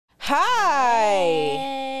Hi.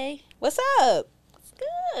 Hey. What's up? It's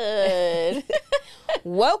good.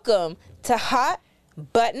 Welcome to Hot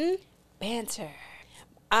Button Banter.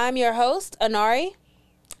 I'm your host, Anari.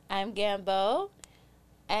 I'm Gambeaux.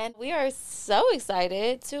 And we are so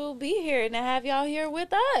excited to be here and to have y'all here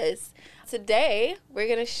with us. Today, we're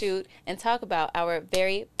going to shoot and talk about our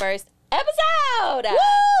very first episode.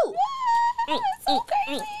 Woo! It's so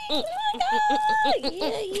crazy. Oh my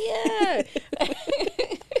God. Yeah.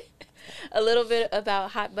 A little bit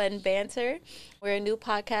about Hot Button Banter. We're a new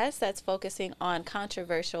podcast that's focusing on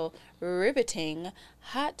controversial, riveting,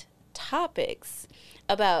 hot topics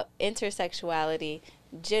about intersexuality,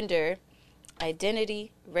 gender,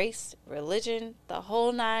 identity, race, religion, the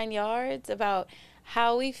whole 9 yards, about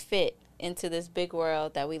how we fit into this big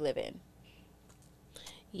world that we live in.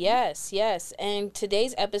 Yes. And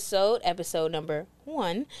today's episode number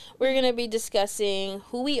 1, we're going to be discussing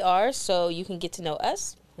who we are so you can get to know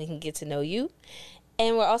us, we can get to know you,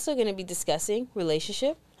 and we're also going to be discussing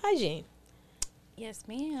relationship hygiene. Yes,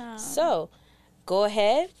 ma'am. So, go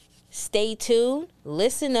ahead, stay tuned,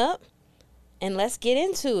 listen up, and let's get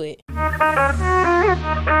into it.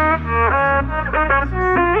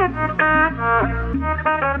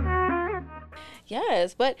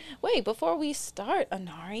 Yes, but wait, before we start,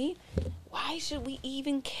 Anari, why should we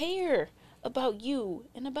even care about you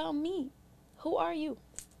and about me? Who are you?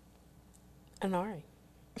 Anari.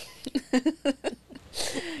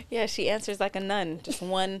 Yeah, she answers like a nun. Just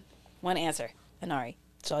one answer. Anari.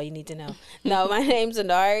 That's all you need to know. No, my name's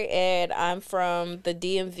Anari, and I'm from the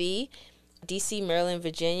DMV, DC, Maryland,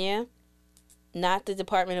 Virginia. Not the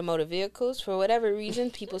Department of Motor Vehicles. For whatever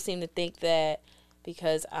reason, people seem to think that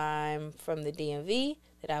because I'm from the DMV,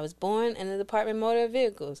 that I was born in the Department of Motor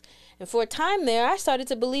Vehicles. And for a time there, I started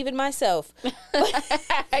to believe it myself.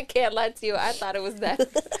 I can't lie to you. I thought it was that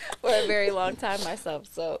for a very long time myself.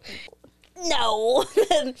 So, no.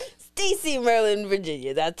 DC, Maryland,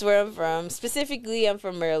 Virginia. That's where I'm from. Specifically, I'm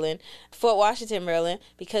from Maryland, Fort Washington, Maryland,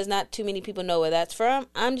 because not too many people know where that's from.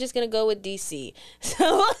 I'm just going to go with DC.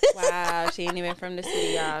 So wow, she ain't even from the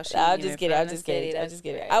city, y'all. I'm just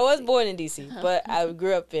kidding. I was born in DC, but I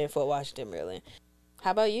grew up in Fort Washington, Maryland.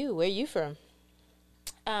 How about you? Where are you from?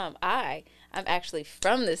 I'm actually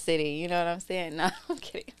from the city. You know what I'm saying? No, I'm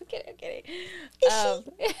kidding.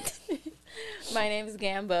 My name is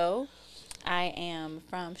Gambeaux. I am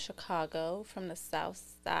from Chicago, from the South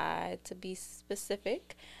Side to be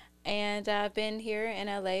specific. And I've been here in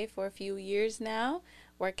LA for a few years now,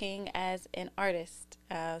 working as an artist.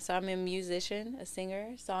 So I'm a musician, a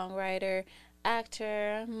singer, songwriter,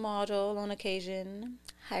 actor, model on occasion.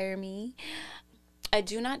 Hire me. I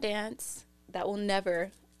do not dance. That will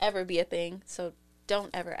never, ever be a thing. So don't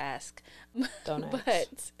ever ask. Don't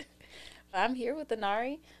ask. But I'm here with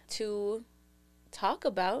Anari to talk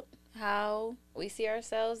about how we see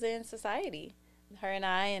ourselves in society. Her and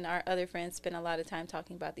I and our other friends spend a lot of time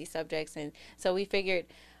talking about these subjects, and so we figured,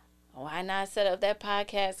 why not set up that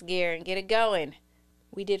podcast gear and get it going?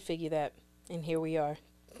 We did figure that, and here we are.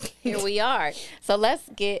 Here we are. So let's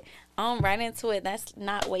get on right into it. Let's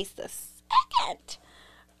not waste a second.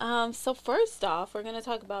 So first off, we're going to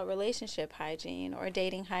talk about relationship hygiene or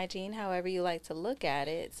dating hygiene, however you like to look at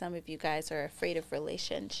it. Some of you guys are afraid of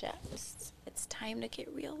relationships. It's time to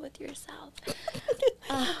get real with yourself.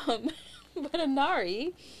 But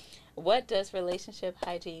Anari, what does relationship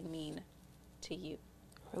hygiene mean to you?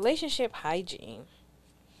 Relationship hygiene.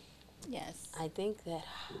 Yes. I think that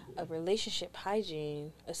a relationship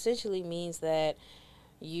hygiene essentially means that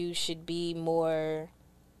you should be more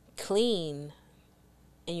clean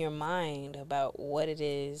in your mind about what it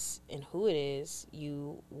is and who it is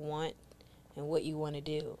you want and what you want to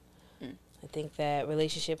do. I think that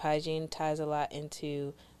relationship hygiene ties a lot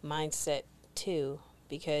into mindset too,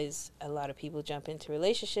 because a lot of people jump into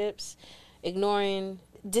relationships ignoring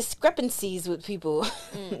discrepancies with people.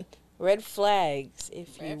 Red flags,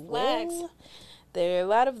 if you will. There are a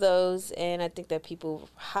lot of those, and I think that people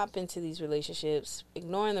hop into these relationships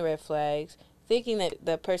ignoring the red flags, thinking that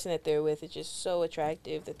the person that they're with is just so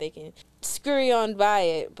attractive that they can scurry on by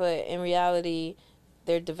it, but in reality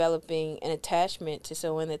they're developing an attachment to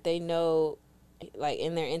someone that they know, like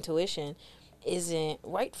in their intuition, isn't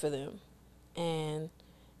right for them, and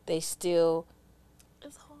they still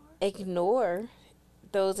ignore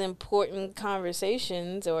those important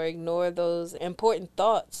conversations or ignore those important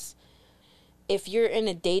thoughts. If you're in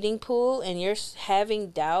a dating pool and you're having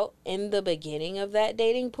doubt in the beginning of that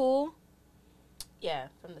dating pool, Yeah,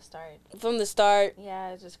 from the start. Yeah,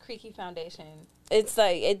 it's just creaky foundation. It's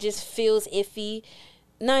like, it just feels iffy.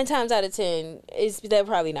 9 times out of 10, they're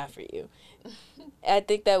probably not for you. I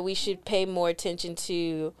think that we should pay more attention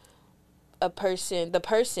to the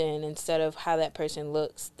person, instead of how that person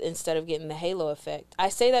looks, instead of getting the halo effect. I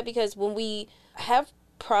say that because when we have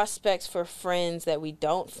prospects for friends that we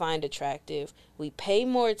don't find attractive, we pay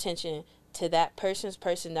more attention to that person's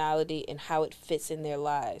personality and how it fits in their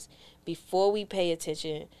lives before we pay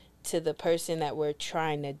attention to the person that we're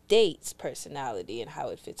trying to date's personality and how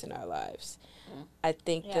it fits in our lives. I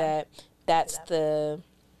think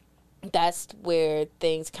that's where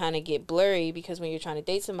things kind of get blurry, because when you're trying to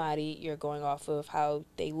date somebody, you're going off of how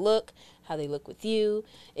they look with you,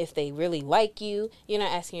 if they really like you. You're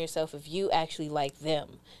not asking yourself if you actually like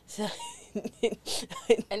them. So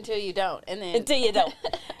until you don't.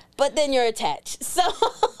 But then you're attached.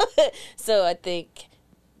 So I think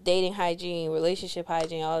dating hygiene, relationship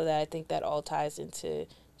hygiene, all of that, I think that all ties into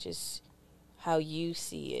just how you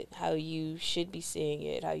see it, how you should be seeing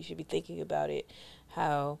it, how you should be thinking about it,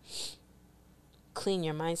 how clean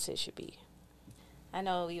your mindset should be. I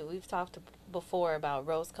know we've talked before about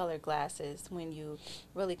rose-colored glasses, when you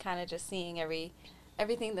really kind of just seeing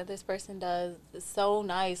everything that this person does is so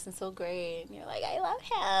nice and so great, and you're like, I love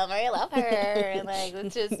him or I love her, and like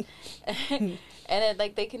it's just and it,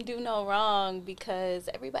 like, they can do no wrong because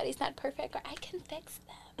everybody's not perfect, or I can fix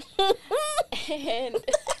them. And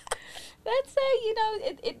that's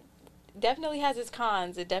it definitely has its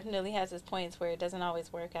cons. It definitely has its points where it doesn't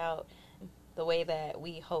always work out the way that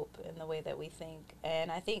we hope and the way that we think.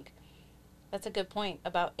 And I think that's a good point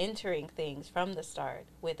about entering things from the start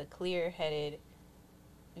with a clear-headed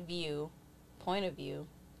point of view,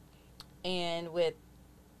 and with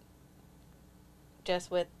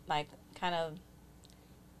like kind of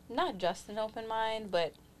not just an open mind,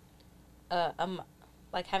 but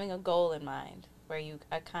like having a goal in mind where your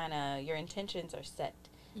intentions are set.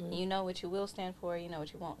 Mm-hmm. You know what you will stand for, you know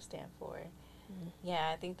what you won't stand for. Mm-hmm.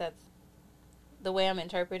 Yeah, I think that's the way I'm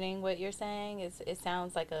interpreting what you're saying. It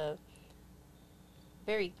sounds like a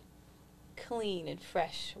very clean and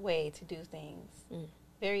fresh way to do things. Mm.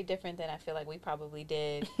 Very different than I feel like we probably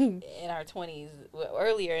did in our 20s,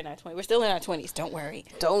 earlier in our 20s. We're still in our 20s, don't worry.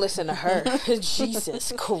 Don't listen to her.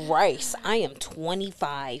 Jesus Christ, I am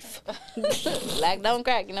 25. Black don't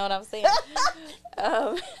crack, you know what I'm saying?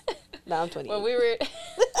 No, I'm 28. When we were...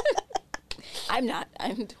 I'm not.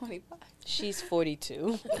 I'm 25. She's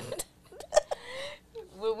 42.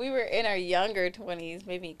 When we were in our younger 20s,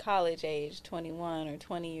 maybe college age, 21 or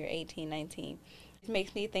 20 or 18, 19, it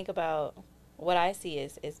makes me think about what I see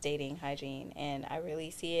is dating hygiene. And I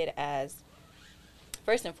really see it as,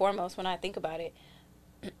 first and foremost, when I think about it,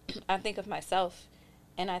 I think of myself,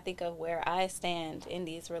 and I think of where I stand in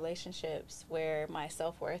these relationships, where my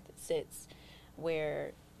self-worth sits,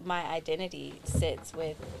 where my identity sits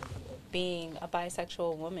with being a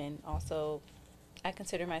bisexual woman. Also, I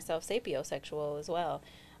consider myself sapiosexual as well.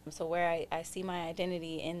 So where I see my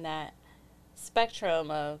identity in that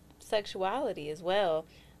spectrum of sexuality as well,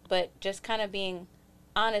 but just kind of being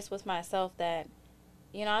honest with myself that,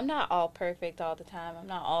 I'm not all perfect all the time. I'm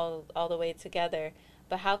not all the way together,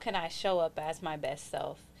 but how can I show up as my best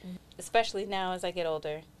self? Mm-hmm. Especially now as I get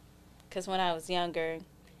older, because when I was younger,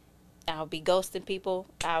 I'll be ghosting people.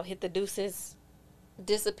 I'll hit the deuces,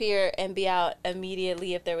 disappear, and be out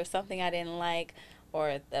immediately if there was something I didn't like, or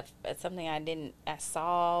if something I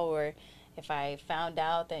saw, or if I found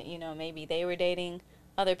out that, maybe they were dating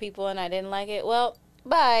other people and I didn't like it. Well,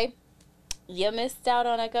 bye. You missed out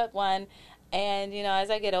on a good one. And, as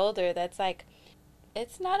I get older, that's like,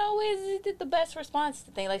 it's not always the best response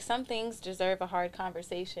to things. Like, some things deserve a hard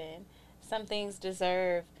conversation. Some things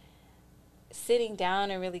deserve sitting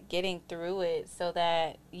down and really getting through it so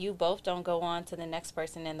that you both don't go on to the next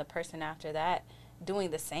person and the person after that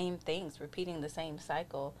doing the same things, repeating the same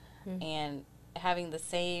cycle, and having the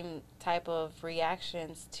same type of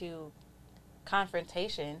reactions to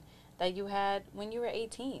confrontation that you had when you were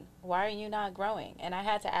 18. Why are you not growing? And I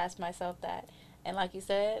had to ask myself that. And like you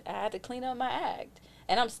said, I had to clean up my act.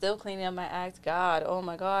 And I'm still cleaning up my act. God, oh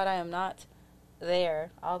my God, I am not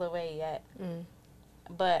there all the way yet. Mm.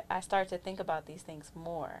 But I start to think about these things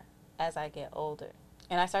more as I get older.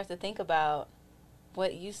 And I start to think about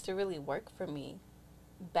what used to really work for me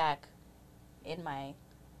back in my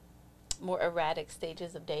more erratic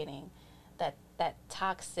stages of dating. That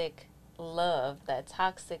toxic love, that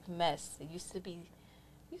toxic mess. It used to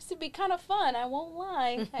be kind of fun. I won't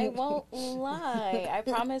lie. I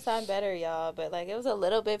promise I'm better, y'all. But like, it was a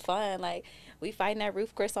little bit fun. Like, we fighting at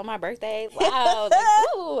Roof Chris on my birthday. Wow. Like,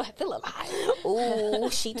 ooh, I feel alive. Ooh,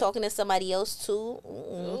 she talking to somebody else too.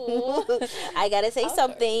 Ooh. I gotta say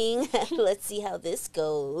something. Let's see how this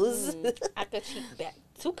goes. I could cheat back.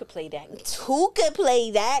 Who could play that? Who could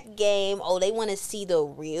play that game? Oh, they want to see the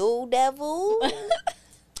real devil?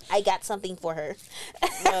 I got something for her.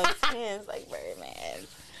 No, it's like Birdman.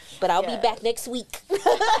 But I'll be back next week.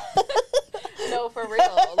 No, for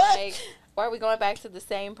real. Like, why are we going back to the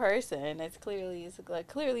same person? It's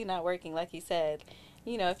clearly not working, like you said.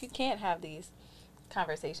 You know, if you can't have these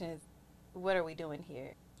conversations, what are we doing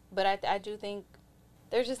here? But I do think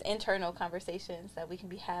there's just internal conversations that we can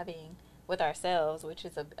be having with ourselves, which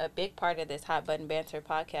is a big part of this Hot Button Banter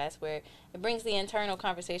podcast, where it brings the internal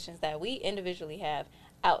conversations that we individually have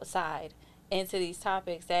outside into these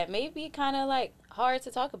topics that may be kind of like hard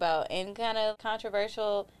to talk about and kind of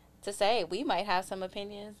controversial to say. We might have some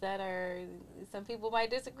opinions that some people might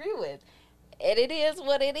disagree with. And it is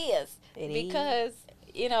what it is. Because,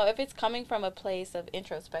 you know, if it's coming from a place of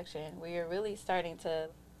introspection where you're really starting to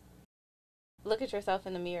look at yourself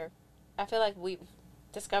in the mirror, I feel like we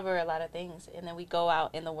discover a lot of things, and then we go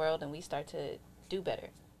out in the world and we start to do better,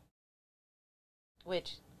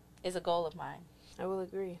 which is a goal of mine. I will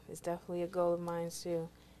agree. It's definitely a goal of mine, too.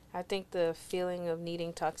 I think the feeling of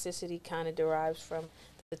needing toxicity kind of derives from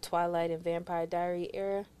the Twilight and Vampire Diary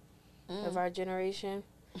era of our generation.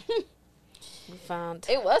 We found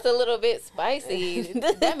it was a little bit spicy.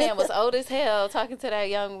 That man was old as hell talking to that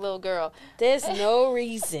young little girl. There's no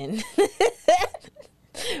reason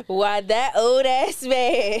why that old ass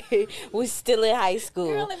man was still in high school.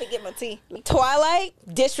 Girl, let me get my tea. Twilight,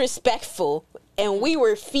 disrespectful, and we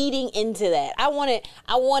were feeding into that. I wanted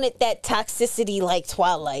that toxicity like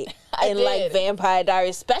Twilight and like Vampire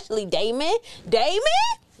Diaries, especially Damon.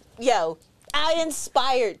 Yo, I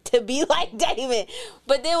inspired to be like Damon.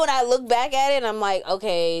 But then when I look back at it, I'm like,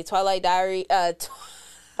 okay, Twilight,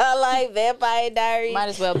 Vampire Diaries. Might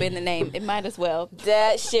as well been the name. It might as well.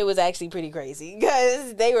 That shit was actually pretty crazy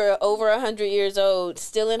because they were over 100 years old,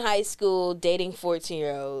 still in high school, dating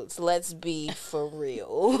 14-year-olds. Let's be for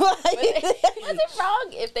real. Was it wrong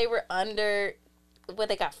if they were under, but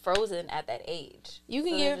they got frozen at that age?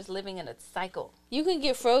 They're just living in a cycle. You can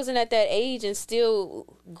get frozen at that age and still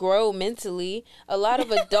grow mentally. A lot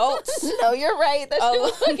of adults. No, you're right. That shit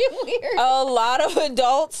was fucking weird. A lot of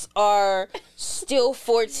adults are still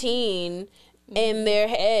 14 in their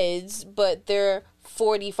heads, but they're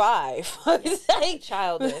 45. Like,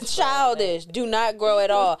 childish. Do not grow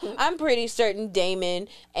at all. I'm pretty certain Damon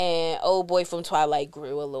and old boy from Twilight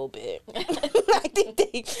grew a little bit. I think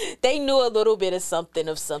they knew a little bit of something.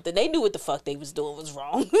 They knew what the fuck they was doing was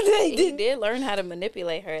wrong. He did learn how to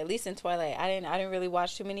manipulate her, at least in Twilight. I didn't really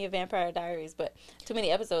watch too many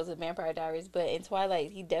episodes of Vampire Diaries, but in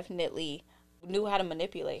Twilight he definitely knew how to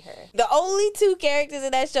manipulate her. The only two characters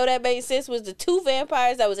in that show that made sense was the two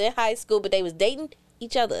vampires that was in high school, but they was dating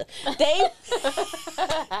each other. Actually,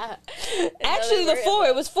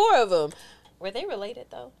 it was four of them. Were they related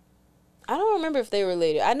though? I don't remember if they were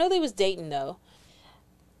related. I know they was dating though.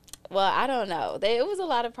 Well, I don't know. It was a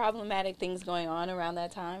lot of problematic things going on around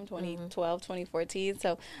that time, 2012, 2014.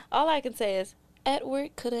 So all I can say is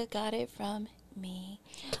Edward could have got it from me.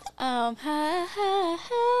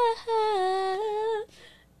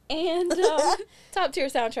 And top tier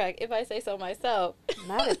soundtrack, if I say so myself.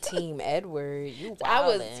 Not a team Edward. You wildin'. I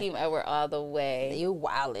was team Edward all the way. You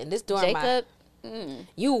wildin'. This during Jacob.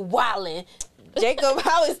 You wildin'. Jacob,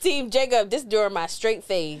 I was team Jacob. This during my straight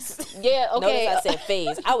phase. Yeah, okay. Notice I said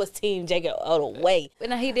phase. I was team Jacob all the way. But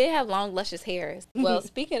now he did have long, luscious hair. Well,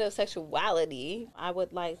 speaking of sexuality, I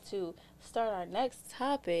would like to start our next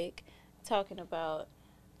topic talking about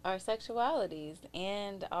our sexualities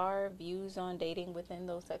and our views on dating within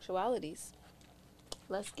those sexualities.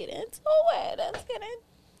 Let's get into it. Let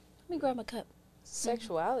me grab my cup.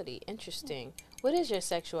 Sexuality. Interesting. What is your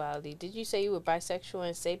sexuality? Did you say you were bisexual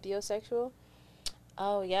and sapiosexual?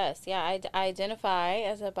 Oh, yes. Yeah, I identify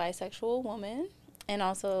as a bisexual woman and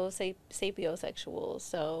also sapiosexual.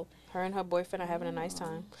 So her and her boyfriend are having a nice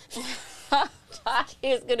time. Josh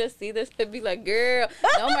is going to see this and be like, girl,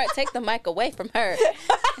 no more, take the mic away from her.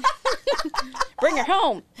 Bring her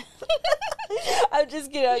home. I'm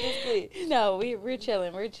just kidding. No, we're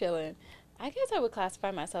chilling. I guess I would classify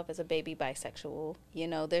myself as a baby bisexual. You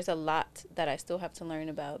know, there's a lot that I still have to learn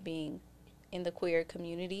about being in the queer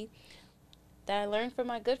community that I learned from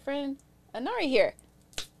my good friend Anari here.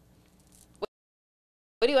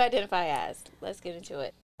 What do you identify as? Let's get into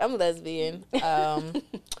it. I'm lesbian.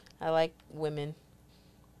 I like women.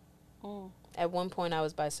 At one point I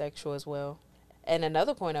was bisexual as well. At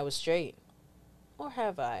another point I was straight. Or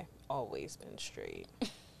have I always been straight?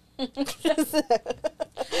 This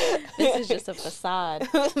is just a facade.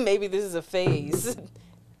 Maybe this is a phase.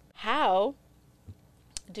 How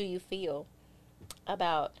do you feel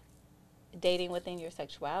about dating within your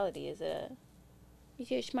sexuality? Is it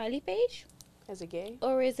a smiley face? As a gay?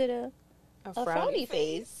 Or is it a a frowny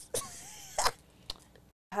face.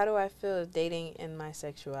 How do I feel dating in my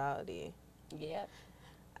sexuality? Yeah.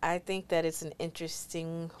 I think that it's an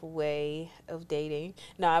interesting way of dating.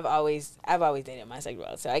 No, I've always dated my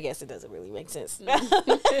sexuality, so I guess it doesn't really make sense.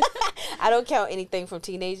 I don't count anything from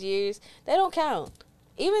teenage years. They don't count.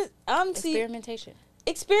 Even experimentation.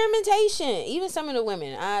 Even some of the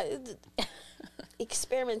women,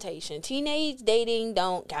 experimentation. Teenage dating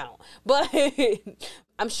don't count. But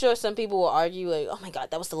I'm sure some people will argue like, "Oh my God,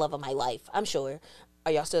 that was the love of my life." I'm sure.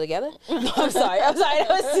 Are y'all still together? No, I'm sorry. That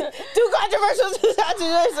was too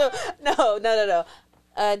controversial. No.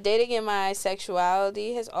 Dating in my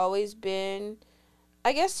sexuality has always been,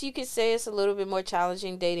 I guess you could say it's a little bit more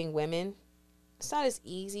challenging dating women. It's not as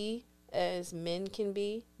easy as men can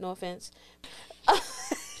be. No offense.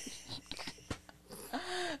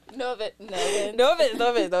 No offense.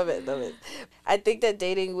 I think that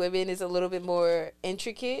dating women is a little bit more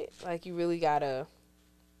intricate. Like you really gotta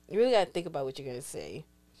think about what you're gonna say.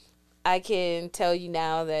 I can tell you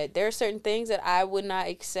now that there are certain things that I would not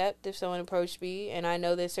accept if someone approached me, and I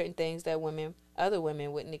know there's certain things that other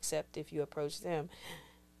women wouldn't accept if you approach them.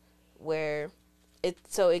 Where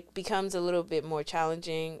it becomes a little bit more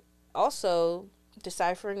challenging. Also,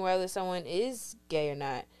 deciphering whether someone is gay or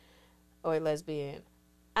not, or lesbian.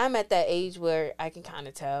 I'm at that age where I can kind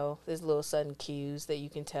of tell. There's little sudden cues that you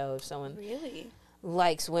can tell if someone really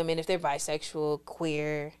likes women, if they're bisexual,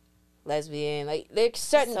 queer, lesbian. Like, there's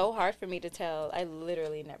certain... It's so hard for me to tell. I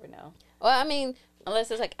literally never know. Well, I mean...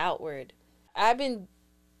 Unless it's, like, outward. I've been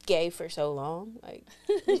gay for so long. Like...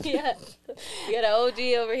 Yeah. You got an OG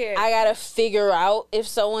over here. I gotta figure out if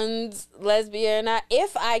someone's lesbian or not.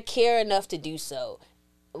 If I care enough to do so.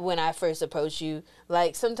 When I first approach you,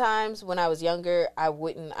 like sometimes when I was younger, I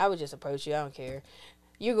would just approach you. I don't care.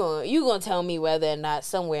 You're gonna tell me whether or not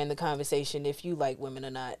somewhere in the conversation if you like women or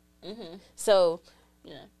not. Mm-hmm. So,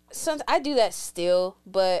 yeah. I do that still,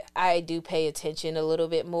 but I do pay attention a little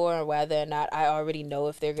bit more whether or not I already know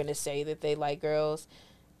if they're gonna say that they like girls.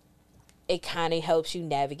 It kind of helps you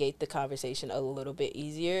navigate the conversation a little bit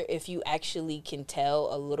easier if you actually can tell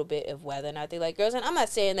a little bit of whether or not they like girls. And I'm not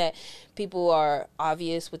saying that people are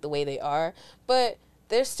obvious with the way they are, but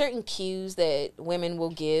there's certain cues that women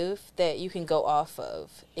will give that you can go off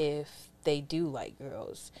of if they do like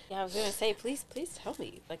girls. Yeah, I was going to say, please tell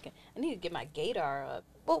me. Like, I need to get my gaydar up.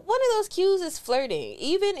 Well, one of those cues is flirting.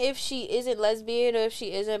 Even if she isn't lesbian or if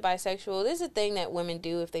she isn't bisexual, there's a thing that women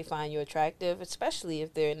do if they find you attractive, especially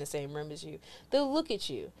if they're in the same room as you. They'll look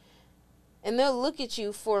at you. And they'll look at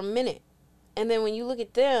you for a minute. And then when you look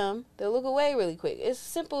at them, they'll look away really quick. It's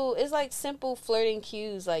simple. It's like simple flirting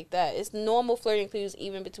cues like that. It's normal flirting cues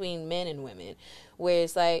even between men and women. Where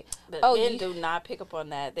it's like, but men do not pick up on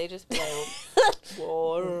that. They just be like,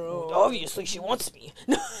 well, obviously she wants me.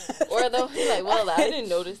 Or they'll be like, well, I didn't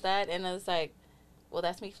notice that. And it's like, well,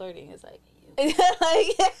 that's me flirting. It's like,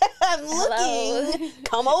 like, I'm looking.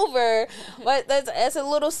 Come over. But that's a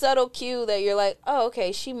little subtle cue that you're like, oh,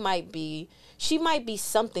 okay, she might be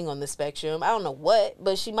something on the spectrum. I don't know what,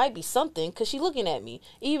 but she might be something because she's looking at me.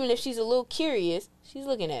 Even if she's a little curious, she's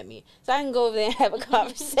looking at me. So I can go over there and have a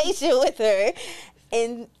conversation with her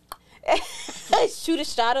and shoot a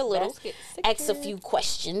shot a little, ask a few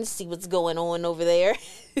questions, see what's going on over there.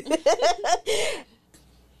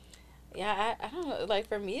 Yeah, I don't know. Like,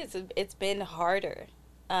 for me, it's been harder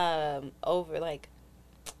over, like,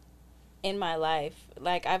 in my life.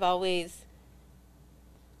 Like, I've always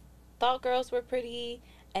thought girls were pretty,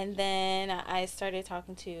 and then I started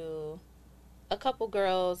talking to a couple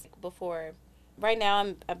girls before. Right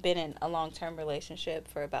now, I've been in a long-term relationship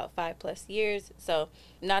for about 5+ years, so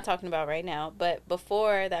I'm not talking about right now, but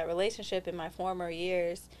before that relationship in my former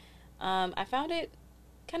years, I found it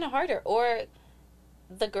kind of harder, or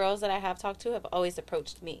the girls that I have talked to have always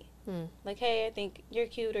approached me. Like, hey, I think you're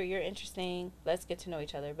cute or you're interesting, let's get to know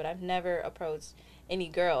each other, but I've never approached any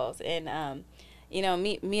girls, and you know,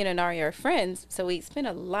 me and Anari are friends, so we spend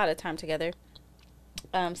a lot of time together.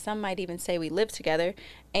 Some might even say we live together,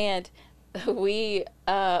 and we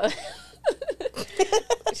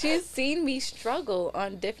she's seen me struggle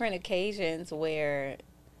on different occasions where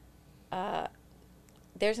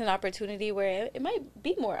there's an opportunity where it might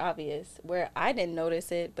be more obvious, where I didn't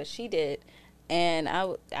notice it, but she did, and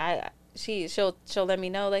she'll let me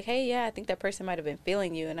know, like, hey, yeah, I think that person might have been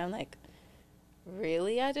feeling you, and I'm like,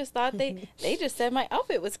 really? I just thought they just said my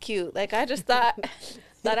outfit was cute. Like, I just thought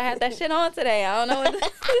I had that shit on today. I don't know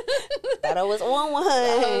what thought I was on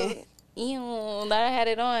one. That I had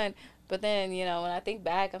it on. But then, you know, when I think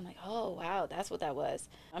back, I'm like, oh, wow, that's what that was.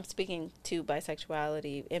 I'm speaking to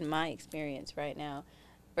bisexuality in my experience right now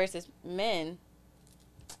versus men.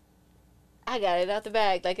 I got it out the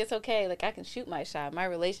bag. Like, it's okay. Like, I can shoot my shot. My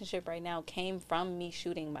relationship right now came from me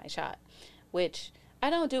shooting my shot, which I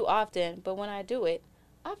don't do often, but when I do it,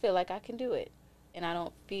 I feel like I can do it. And I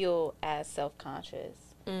don't feel as self-conscious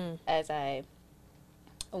as I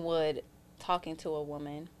would talking to a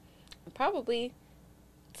woman. Probably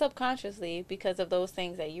subconsciously because of those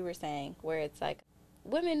things that you were saying, where it's like,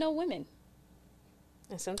 women know women.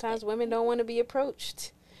 And sometimes women don't want to be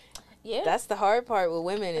approached. Yeah. That's the hard part with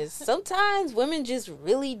women is sometimes women just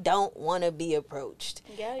really don't want to be approached.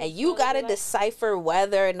 Yeah, and you got to decipher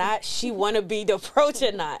whether or not she want to be approached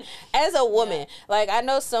or not. As a woman, like I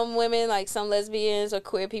know some women, like some lesbians or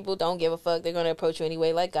queer people don't give a fuck. They're going to approach you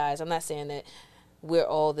anyway. Like guys, I'm not saying that we're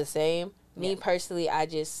all the same. Me personally, I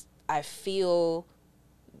feel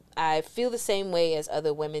the same way as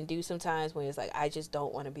other women do sometimes when it's like, I just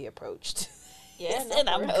don't want to be approached. Yeah, and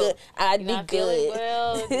I'm good. I'd be good.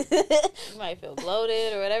 Well, you might feel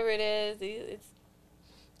bloated or whatever it is.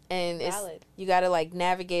 It's valid. You got to like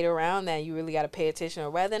navigate around that. You really got to pay attention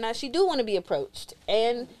on whether or not she do want to be approached.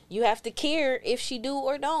 And you have to care if she do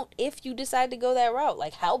or don't, if you decide to go that route.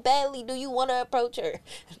 Like, how badly do you want to approach her?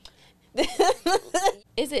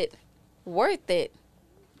 Is it worth it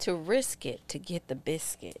to risk it to get the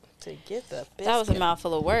biscuit? To get the biscuit. That was a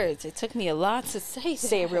mouthful of words. It took me a lot to say.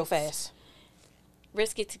 Say it real fast.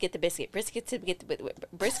 Risk it to get the biscuit. Risk it to get the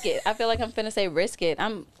brisket. I feel like I'm finna say brisket.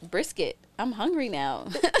 I'm brisket. I'm hungry now.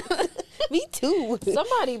 Me too.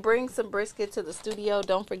 Somebody bring some brisket to the studio.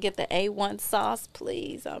 Don't forget the A1 sauce,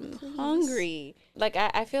 please. I'm hungry. Like,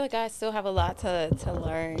 I feel like I still have a lot to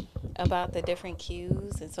learn about the different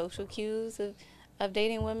cues and social cues of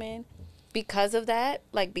dating women. Because of that,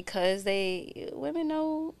 like, because women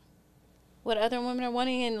know what other women are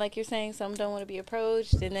wanting, and like you're saying, some don't want to be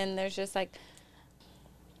approached, and then there's just like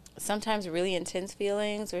sometimes really intense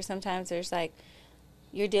feelings, or sometimes there's like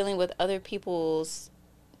you're dealing with other people's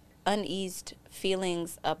uneased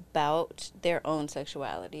feelings about their own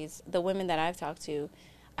sexualities. The women that I've talked to,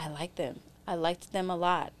 I like them. I liked them a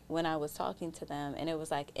lot when I was talking to them, and it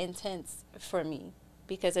was like intense for me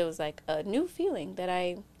because it was like a new feeling that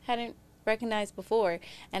I hadn't recognized before.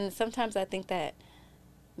 And sometimes I think that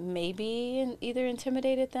maybe either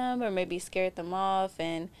intimidated them or maybe scared them off.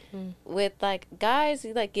 And with like guys,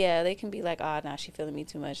 like, yeah, they can be like, oh, nah, she feeling me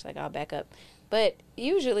too much, like I'll back up. But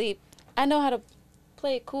usually I know how to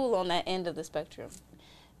play it cool on that end of the spectrum.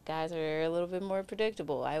 Guys are a little bit more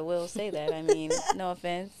predictable, I will say that. I mean, no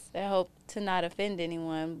offense, I hope to not offend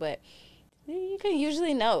anyone, but you can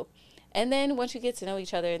usually know. And then once you get to know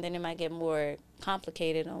each other, and then it might get more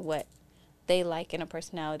complicated on what they like in a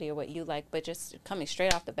personality or what you like, but just coming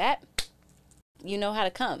straight off the bat, you know how to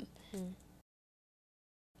come.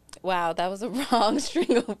 Wow, that was a wrong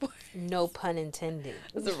string of words. No pun intended.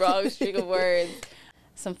 It was a wrong string of words.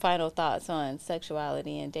 Some final thoughts on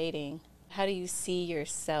sexuality and dating. How do you see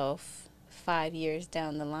yourself 5 years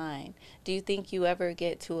down the line? Do you think you ever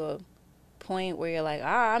get to a point where you're like,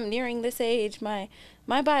 I'm nearing this age, my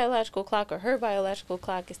biological clock or her biological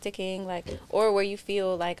clock is ticking, like, or where you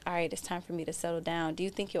feel like, all right, it's time for me to settle down? Do you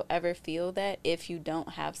think you'll ever feel that if you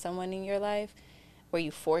don't have someone in your life, where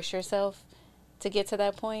you force yourself to get to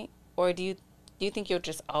that point? Or do you think you'll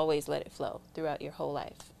just always let it flow throughout your whole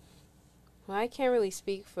life? Well, I can't really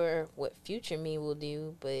speak for what future me will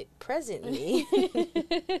do, but present me.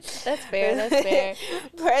 That's fair.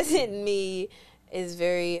 Present me is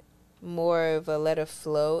very more of a let it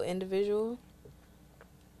flow individual.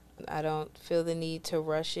 I don't feel the need to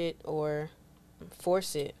rush it or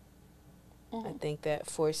force it. I think that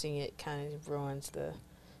forcing it kind of ruins the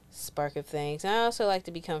spark of things. And I also like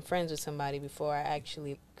to become friends with somebody before I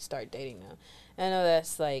actually start dating them. And I know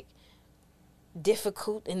that's like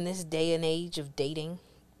difficult in this day and age of dating.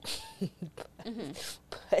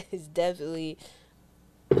 But it's definitely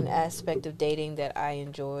an aspect of dating that I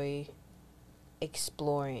enjoy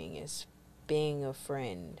exploring, is being a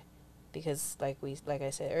friend. Because like I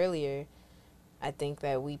said earlier, I think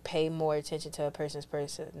that we pay more attention to a person's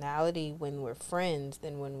personality when we're friends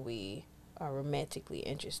than when we are romantically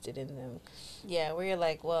interested in them. Yeah, where you're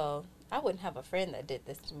like, well, I wouldn't have a friend that did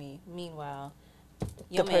this to me. Meanwhile,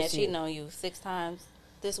 your man cheating on you 6 times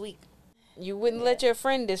this week. You wouldn't let your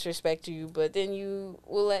friend disrespect you, but then you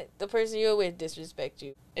will let the person you're with disrespect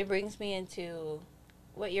you. It brings me into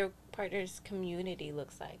what your partner's community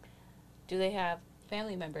looks like. Do they have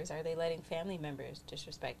family members? Are they letting family members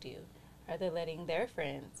disrespect you? Are they letting their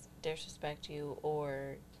friends disrespect you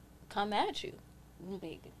or come at you?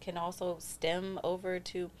 It can also stem over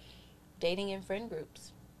to dating in friend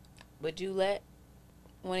groups. Would you let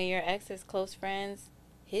one of your ex's close friends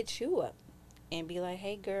hit you up and be like,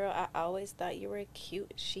 hey girl, I always thought you were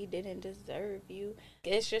cute. She didn't deserve you.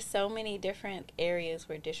 It's just so many different areas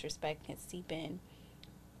where disrespect can seep in.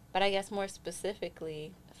 But I guess more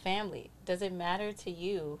specifically, family. Does it matter to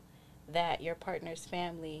you that your partner's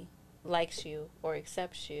family likes you or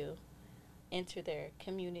accepts you into their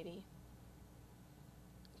community?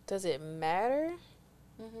 Does it matter?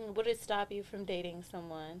 Would it stop you from dating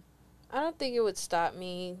someone? I don't think it would stop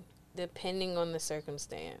me, depending on the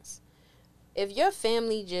circumstance. If your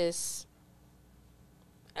family just,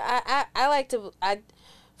 I like to,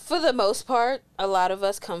 for the most part, a lot of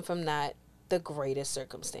us come from not the greatest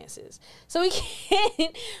circumstances. So we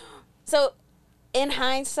can't, so in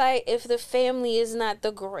hindsight, if the family is not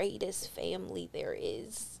the greatest family there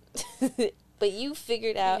is, but you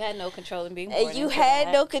figured out. You had no control in being born. You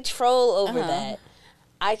had no control over that.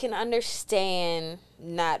 I can understand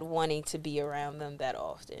not wanting to be around them that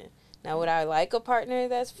often. Now, would I like a partner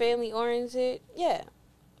that's family oriented? Yeah.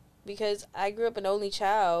 Because I grew up an only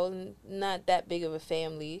child and not that big of a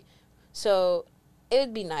family. So it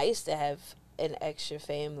would be nice to have an extra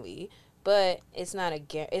family, but it's not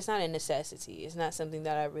a necessity. It's not something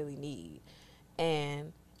that I really need.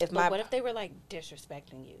 And what if they were like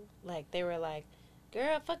disrespecting you? Like they were like,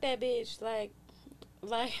 girl, fuck that bitch. Like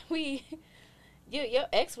we your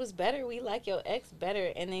ex was better. We like your ex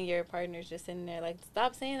better. And then your partner's just sitting there like,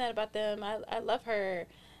 stop saying that about them. I love her.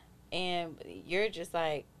 And you're just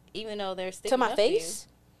like, even though they're sticking to my up face,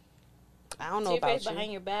 to you, I don't know to your about face, you.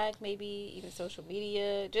 behind your back, maybe even social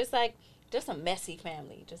media, just a messy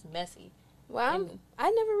family, just messy. Well, I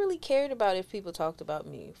never really cared about if people talked about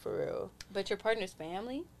me, for real. But your partner's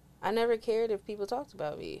family? I never cared if people talked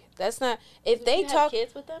about me. That's not, if Did they you have talk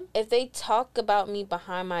kids with them? If they talk about me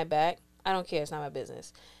behind my back, I don't care. It's not my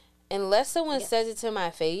business. Unless someone says it to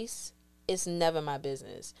my face, it's never my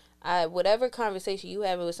business. Whatever conversation you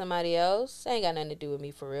having with somebody else, ain't got nothing to do with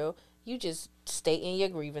me, for real. You just stating your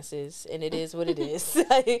grievances, and it is what it is.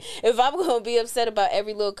 If I'm going to be upset about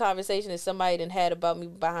every little conversation that somebody done had about me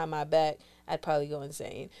behind my back, I'd probably go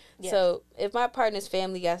insane. Yes. So if my partner's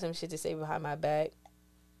family got some shit to say behind my back,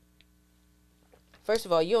 first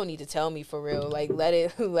of all, you don't need to tell me, for real. Like, let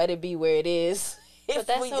it be where it is. But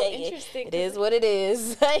that's so interesting. It is what it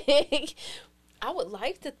is. I would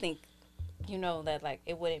like to think, that like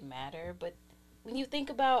it wouldn't matter, but when you think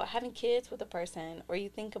about having kids with a person, or you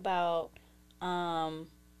think about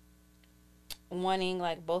wanting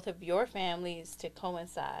like both of your families to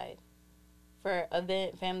coincide for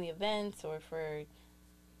family events, or for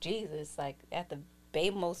Jesus, like at the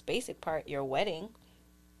most basic part, your wedding.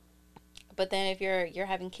 But then if you're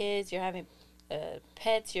having kids, you're having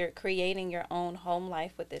pets, you're creating your own home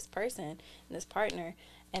life with this person and this partner,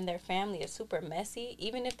 and their family is super messy,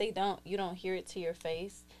 even if you don't hear it to your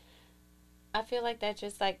face. I feel like that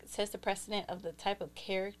just like sets the precedent of the type of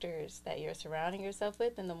characters that you're surrounding yourself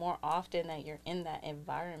with, and the more often that you're in that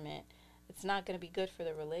environment, it's not going to be good for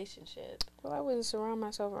the relationship. Well, I wouldn't surround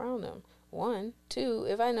myself around them. 1, 2,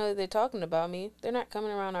 if I know that they're talking about me, they're not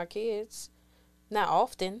coming around our kids. Not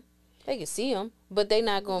often. They can see them, but they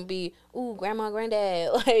not going to be, ooh, grandma,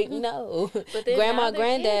 granddad. Like, no. But then grandma,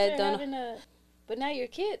 granddad don't. But now your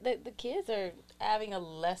the kids are having a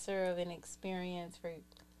lesser of an experience for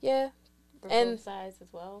both sides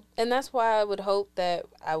as well. And that's why I would hope that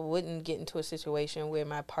I wouldn't get into a situation where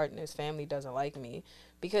my partner's family doesn't like me.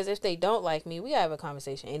 Because if they don't like me, we gotta have a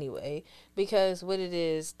conversation anyway. Because what it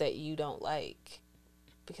is that you don't like.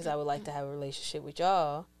 Because I would like to have a relationship with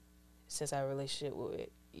y'all, since I have a relationship with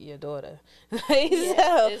your daughter.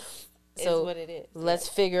 So what it is. Let's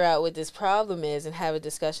figure out what this problem is and have a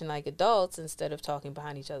discussion like adults, instead of talking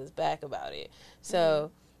behind each other's back about it.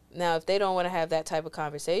 So now if they don't want to have that type of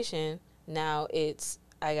conversation, now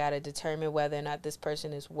I got to determine whether or not this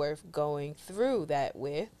person is worth going through that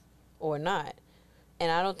with or not.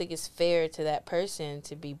 And I don't think it's fair to that person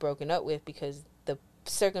to be broken up with because the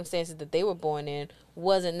circumstances that they were born in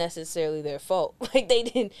wasn't necessarily their fault. Like they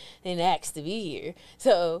didn't ask to be here.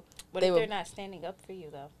 So what if they're not standing up for you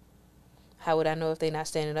though? How would I know if they're not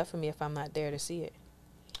standing up for me if I'm not there to see it?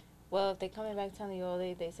 Well, if they're coming back telling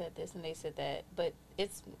you, they said this and they said that, but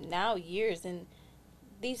it's now years, and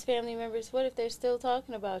these family members, what if they're still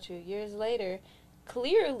talking about you years later?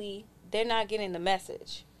 Clearly, they're not getting the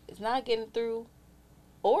message. It's not getting through,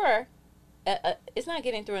 or it's not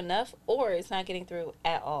getting through enough, or it's not getting through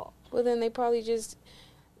at all. Well, then they probably just,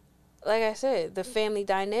 like I said, the family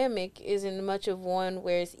dynamic isn't much of one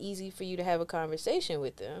where it's easy for you to have a conversation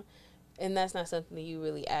with them. And that's not something that you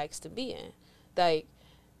really ask to be in. Like,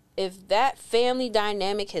 if that family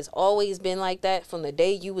dynamic has always been like that from the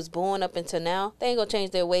day you was born up until now, they ain't gonna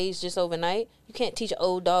change their ways just overnight. You can't teach an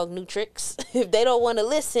old dog new tricks. If they don't want to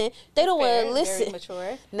listen, they don't want to listen. Very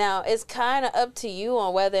mature. Now, it's kind of up to you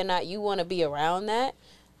on whether or not you want to be around that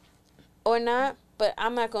or not. But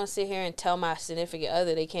I'm not going to sit here and tell my significant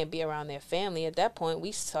other they can't be around their family. At that point,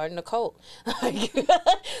 we starting a cult. No,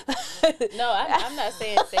 I'm not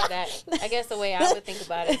saying say that. I guess the way I would think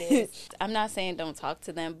about it is, I'm not saying don't talk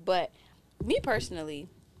to them, but me personally,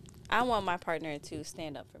 I want my partner to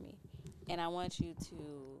stand up for me. And I want you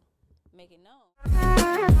to make it known.